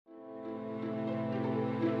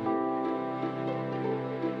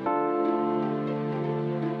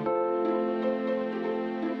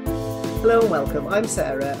Hello and welcome, I'm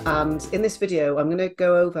Sarah, and in this video I'm going to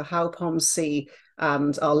go over how POMC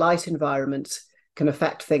and our light environment can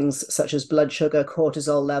affect things such as blood sugar,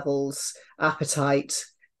 cortisol levels, appetite,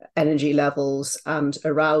 energy levels and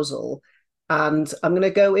arousal. And I'm going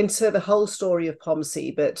to go into the whole story of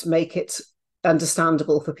POMC but make it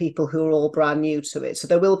understandable for people who are all brand new to it. So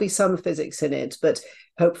there will be some physics in it, but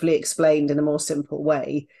hopefully explained in a more simple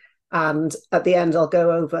way. And at the end, I'll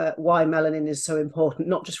go over why melanin is so important,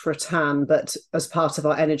 not just for a tan, but as part of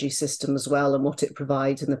our energy system as well, and what it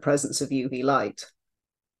provides in the presence of UV light.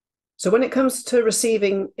 So when it comes to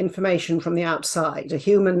receiving information from the outside, a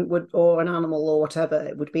human would, or an animal or whatever,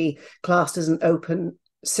 it would be classed as an open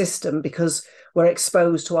system because we're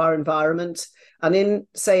exposed to our environment. And in,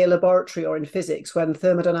 say, a laboratory or in physics, when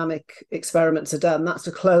thermodynamic experiments are done, that's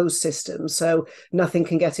a closed system. So nothing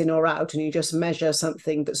can get in or out, and you just measure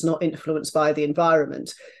something that's not influenced by the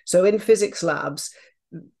environment. So in physics labs,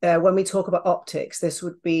 when we talk about optics, this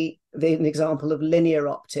would be an example of linear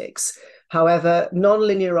optics. However,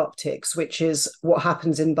 non-linear optics, which is what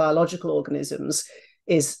happens in biological organisms,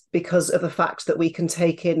 is because of the fact that we can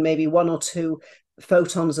take in maybe one or two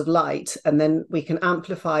photons of light, and then we can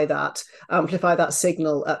amplify that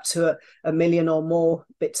signal up to a million or more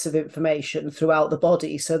bits of information throughout the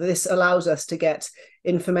body. So this allows us to get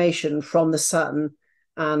information from the sun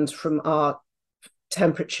and from our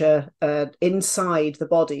temperature inside the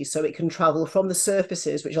body, so it can travel from the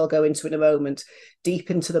surfaces, which I'll go into in a moment,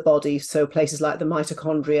 deep into the body, so places like the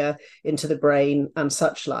mitochondria, into the brain and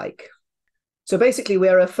such like. So basically,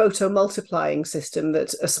 we're a photomultiplying system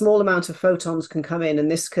that a small amount of photons can come in, and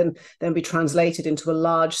this can then be translated into a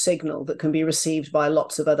large signal that can be received by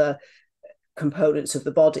lots of other components of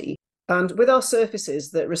the body. And with our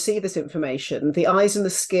surfaces that receive this information, the eyes and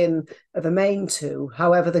the skin are the main two.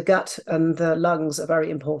 However, the gut and the lungs are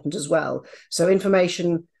very important as well. So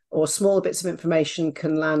information or small bits of information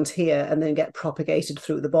can land here and then get propagated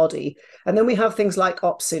through the body. And then we have things like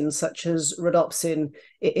opsins, such as rhodopsin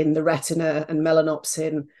in the retina and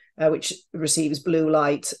melanopsin, which receives blue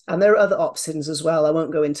light. And there are other opsins as well. I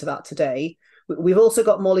won't go into that today. We've also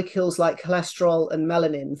got molecules like cholesterol and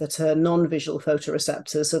melanin that are non-visual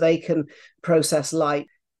photoreceptors, so they can process light.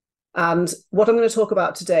 And what I'm going to talk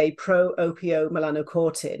about today, pro-opio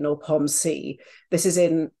melanocortin, or POMC, this is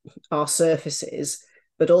in our surfaces,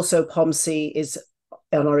 but also POMC is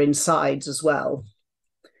on our insides as well.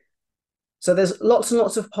 So there's lots and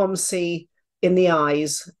lots of POMC in the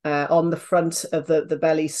eyes, on the front of the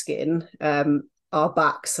belly skin, our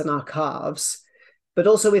backs and our calves. But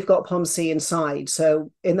also we've got POMC inside.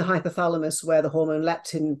 So in the hypothalamus, where the hormone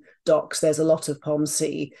leptin docks, there's a lot of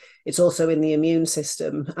POMC. It's also in the immune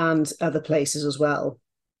system and other places as well.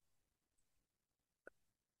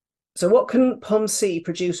 So what can POMC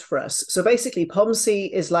produce for us? So basically, POMC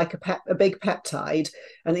is like a big peptide,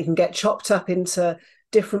 and it can get chopped up into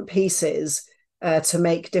different pieces to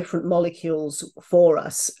make different molecules for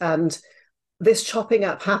us. And this chopping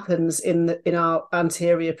up happens in our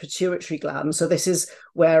anterior pituitary gland. So this is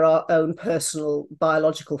where our own personal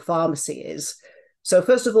biological pharmacy is. So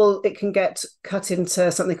first of all, it can get cut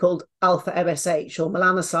into something called alpha MSH, or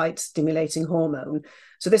melanocyte stimulating hormone.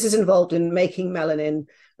 So this is involved in making melanin,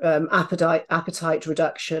 appetite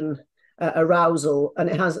reduction, arousal, and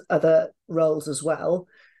it has other roles as well.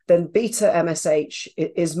 Then beta MSH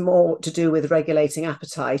is more to do with regulating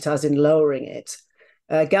appetite, as in lowering it.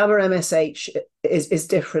 Gamma MSH is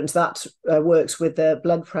different. That works with the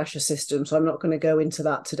blood pressure system, so I'm not going to go into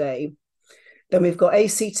that today. Then we've got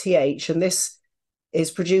ACTH, and this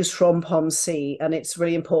is produced from POMC, and it's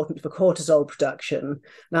really important for cortisol production.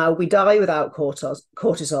 Now, we die without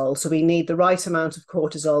cortisol, so we need the right amount of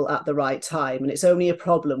cortisol at the right time, and it's only a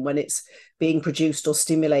problem when it's being produced or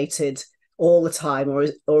stimulated all the time,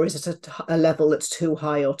 or is it a level that's too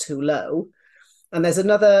high or too low. And there's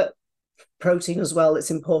another protein as well that's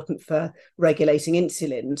important for regulating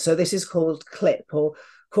insulin. So this is called CLIP, or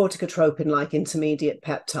corticotropin-like intermediate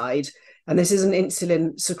peptide. And this is an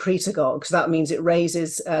insulin secretagogue. So that means it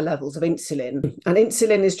raises levels of insulin. And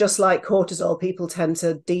insulin is just like cortisol. People tend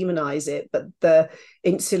to demonize it, but the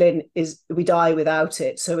insulin we die without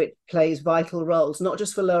it. So it plays vital roles, not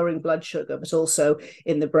just for lowering blood sugar, but also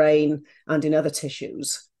in the brain and in other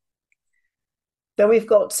tissues. Then we've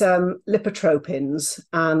got lipotropins,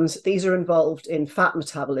 and these are involved in fat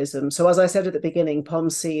metabolism. So as I said at the beginning,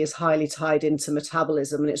 POMC is highly tied into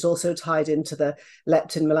metabolism, and it's also tied into the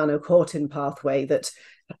leptin melanocortin pathway that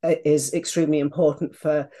is extremely important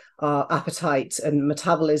for our appetite and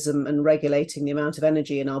metabolism and regulating the amount of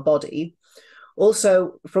energy in our body.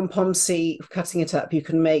 Also, from POMC, cutting it up, you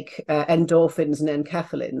can make endorphins and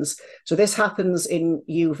enkephalins. So this happens in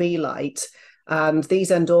UV light, and these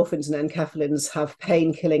endorphins and enkephalins have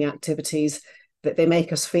pain-killing activities that they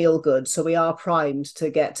make us feel good. So we are primed to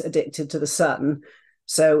get addicted to the sun.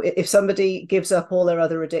 So if somebody gives up all their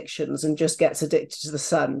other addictions and just gets addicted to the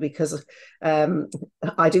sun, because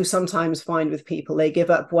I do sometimes find with people, they give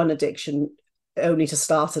up one addiction only to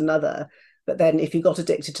start another. But then if you got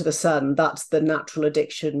addicted to the sun, that's the natural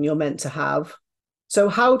addiction you're meant to have. So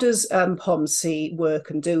how does POMC work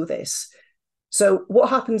and do this? So what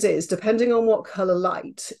happens is, depending on what color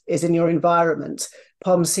light is in your environment,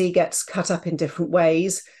 POMC gets cut up in different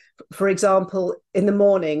ways. For example, in the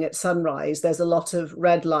morning at sunrise, there's a lot of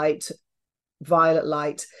red light, violet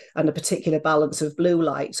light, and a particular balance of blue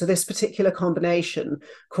light. So this particular combination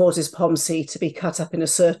causes POMC to be cut up in a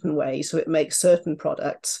certain way, so it makes certain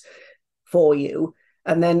products for you.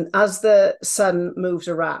 And then as the sun moves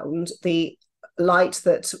around, the light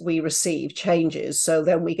that we receive changes. So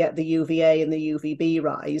then we get the UVA and the UVB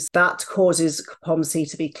rise. That causes POMC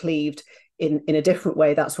to be cleaved in a different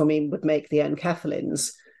way. That's when we would make the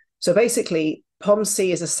enkephalins. So basically,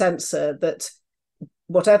 POMC is a sensor that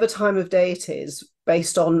whatever time of day it is,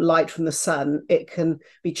 based on light from the sun, it can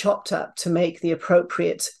be chopped up to make the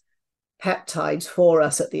appropriate peptides for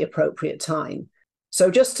us at the appropriate time. So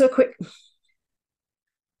just a quick...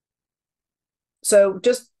 So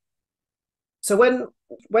when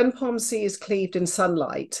POMC is cleaved in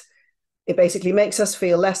sunlight, it basically makes us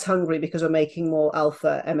feel less hungry because we're making more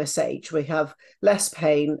alpha MSH. We have less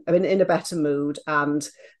pain, I mean, in a better mood, and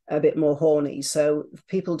a bit more horny. So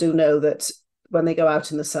people do know that when they go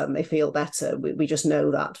out in the sun, they feel better. We just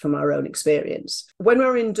know that from our own experience. When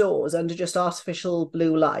we're indoors under just artificial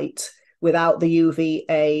blue light, without the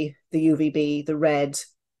UVA, the UVB, the red,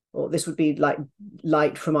 or this would be like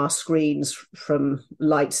light from our screens, from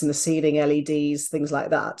lights in the ceiling, LEDs, things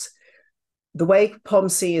like that. The way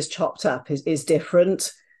POMC is chopped up is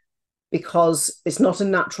different because it's not a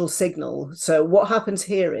natural signal. So what happens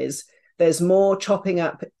here is there's more chopping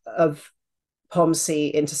up of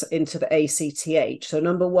POMC into the ACTH. So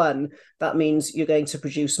number one, that means you're going to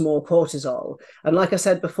produce more cortisol. And like I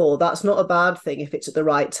said before, that's not a bad thing if it's at the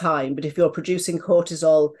right time. But if you're producing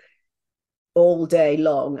cortisol all day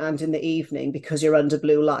long and in the evening because you're under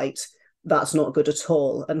blue light, that's not good at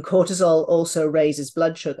all. And cortisol also raises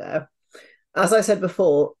blood sugar. As I said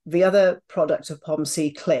before, the other product of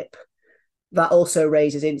POMC, CLIP, that also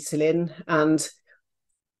raises insulin, and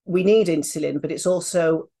we need insulin, but it's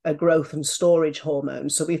also a growth and storage hormone.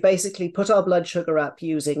 So we've basically put our blood sugar up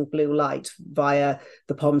using blue light via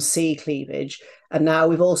the POMC cleavage, and now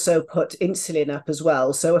we've also put insulin up as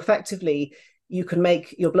well. So effectively, you can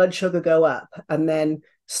make your blood sugar go up and then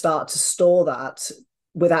start to store that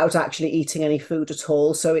without actually eating any food at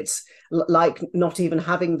all. So it's like not even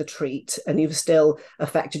having the treat, and you've still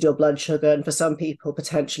affected your blood sugar, and for some people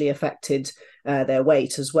potentially affected their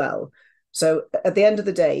weight as well. So at the end of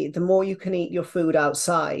the day, the more you can eat your food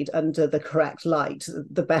outside under the correct light,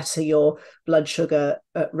 the better your blood sugar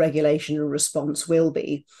regulation and response will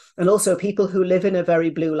be. And also people who live in a very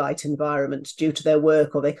blue light environment due to their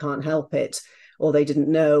work, or they can't help it, or they didn't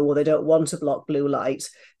know, or they don't want to block blue light,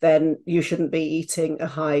 then you shouldn't be eating a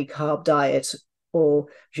high carb diet, or you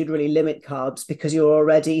should really limit carbs because you're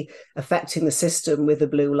already affecting the system with the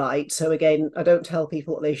blue light. So again, I don't tell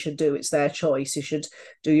people what they should do. It's their choice. You should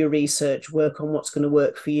do your research, work on what's going to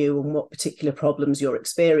work for you and what particular problems you're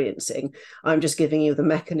experiencing. I'm just giving you the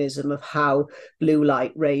mechanism of how blue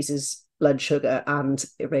light raises blood sugar and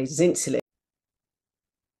it raises insulin.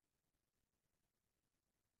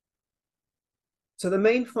 So the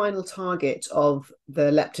main final target of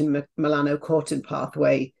the leptin melanocortin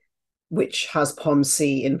pathway, which has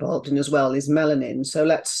POMC involved in as well, is melanin. So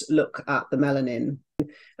let's look at the melanin.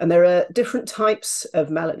 And there are different types of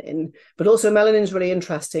melanin, but also melanin is really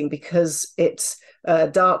interesting because it's a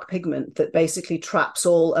dark pigment that basically traps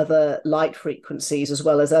all other light frequencies as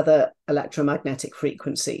well as other electromagnetic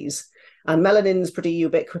frequencies. And melanin is pretty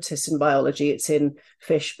ubiquitous in biology. It's in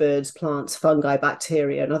fish, birds, plants, fungi,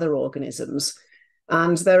 bacteria, and other organisms.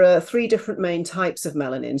 And there are three different main types of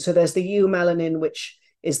melanin. So there's the eumelanin, which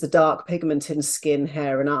is the dark pigment in skin,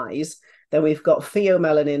 hair, and eyes. Then we've got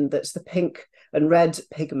pheomelanin, that's the pink and red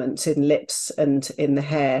pigment in lips and in the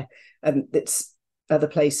hair, and it's other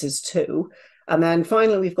places too. And then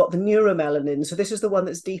finally, we've got the neuromelanin. So this is the one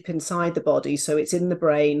that's deep inside the body. So it's in the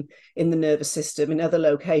brain, in the nervous system, in other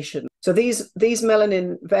locations. So these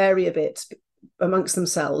melanin vary a bit amongst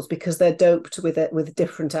themselves because they're doped with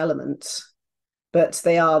different elements, but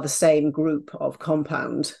they are the same group of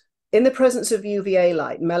compound. In the presence of UVA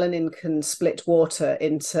light, melanin can split water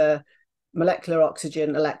into molecular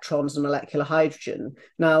oxygen, electrons, and molecular hydrogen.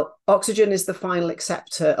 Now, oxygen is the final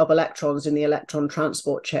acceptor of electrons in the electron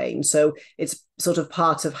transport chain. So it's sort of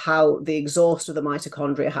part of how the exhaust of the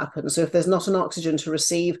mitochondria happens. So if there's not an oxygen to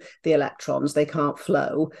receive the electrons, they can't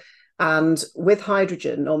flow. And with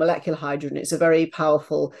hydrogen or molecular hydrogen, it's a very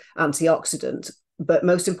powerful antioxidant. But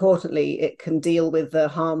most importantly, it can deal with the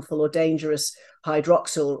harmful or dangerous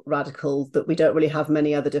hydroxyl radical that we don't really have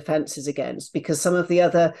many other defenses against, because some of the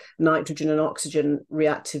other nitrogen and oxygen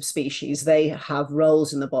reactive species, they have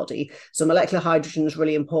roles in the body. So molecular hydrogen is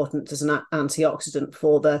really important as an antioxidant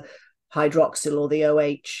for the hydroxyl or the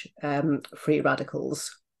OH free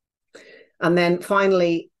radicals. And then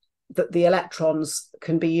finally, the electrons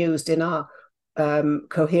can be used in our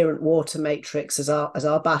coherent water matrix as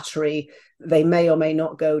our battery. They may or may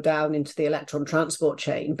not go down into the electron transport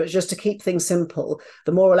chain, but just to keep things simple,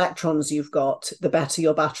 the more electrons you've got, the better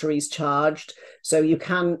your battery's charged. So you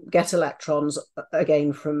can get electrons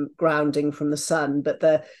again from grounding from the sun,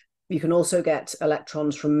 but you can also get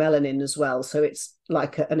electrons from melanin as well. So it's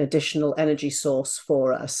like an additional energy source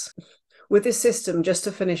for us. With this system, just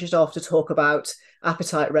to finish it off, to talk about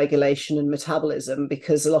appetite regulation and metabolism,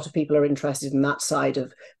 because a lot of people are interested in that side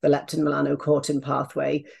of the leptin melanocortin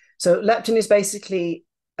pathway. So leptin is basically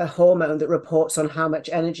a hormone that reports on how much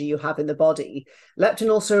energy you have in the body.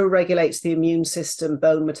 Leptin also regulates the immune system,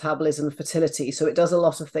 bone metabolism, fertility. So it does a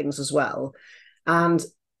lot of things as well. And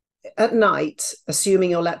at night,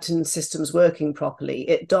 assuming your leptin system's working properly,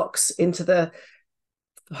 it docks into the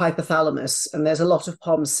hypothalamus, and there's a lot of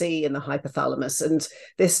POMC in the hypothalamus, and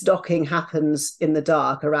this docking happens in the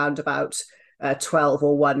dark around about 12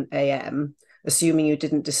 or 1 a.m., assuming you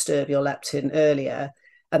didn't disturb your leptin earlier.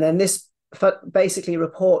 And then this basically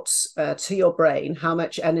reports to your brain how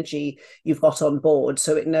much energy you've got on board,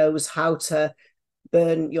 so it knows how to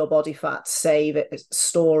burn your body fat, save it,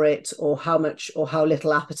 store it, or how much or how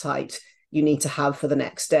little appetite you need to have for the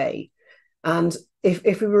next day. And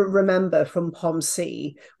if we remember from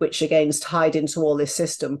POMC, which again is tied into all this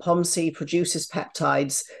system, POMC produces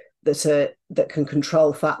peptides that can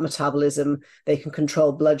control fat metabolism, they can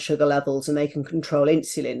control blood sugar levels, and they can control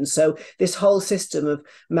insulin. So this whole system of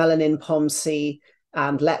melanin, POMC,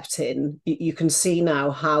 and leptin, you can see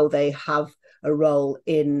now how they have a role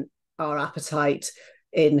in our appetite,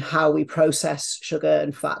 in how we process sugar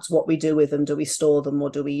and fats, what we do with them. Do we store them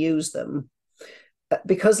or do we use them?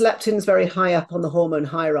 Because leptin is very high up on the hormone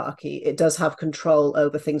hierarchy, it does have control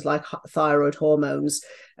over things like thyroid hormones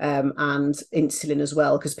and insulin as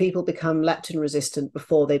well, because people become leptin resistant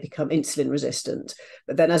before they become insulin resistant.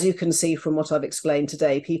 But then, as you can see from what I've explained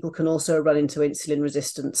today, people can also run into insulin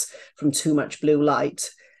resistance from too much blue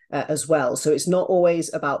light as well. So it's not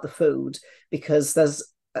always about the food, because there's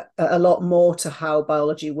a lot more to how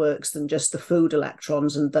biology works than just the food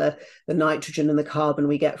electrons and the nitrogen and the carbon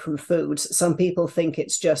we get from foods. Some people think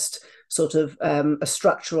it's just sort of a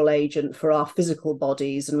structural agent for our physical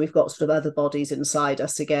bodies, and we've got sort of other bodies inside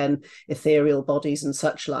us, again, ethereal bodies and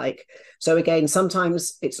such like. So again,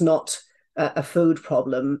 sometimes it's not a food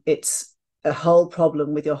problem, it's a whole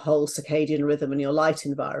problem with your whole circadian rhythm and your light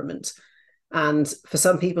environment. And for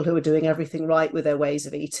some people who are doing everything right with their ways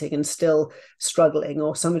of eating and still struggling,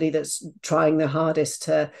 or somebody that's trying their hardest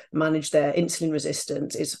to manage their insulin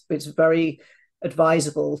resistance, it's very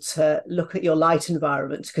advisable to look at your light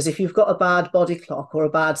environment, because if you've got a bad body clock or a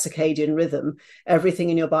bad circadian rhythm, everything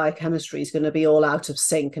in your biochemistry is going to be all out of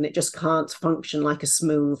sync, and it just can't function like a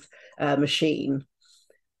smooth machine.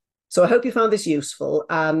 So I hope you found this useful,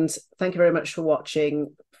 and thank you very much for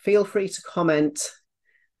watching. Feel free to comment,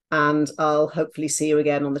 and I'll hopefully see you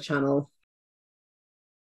again on the channel.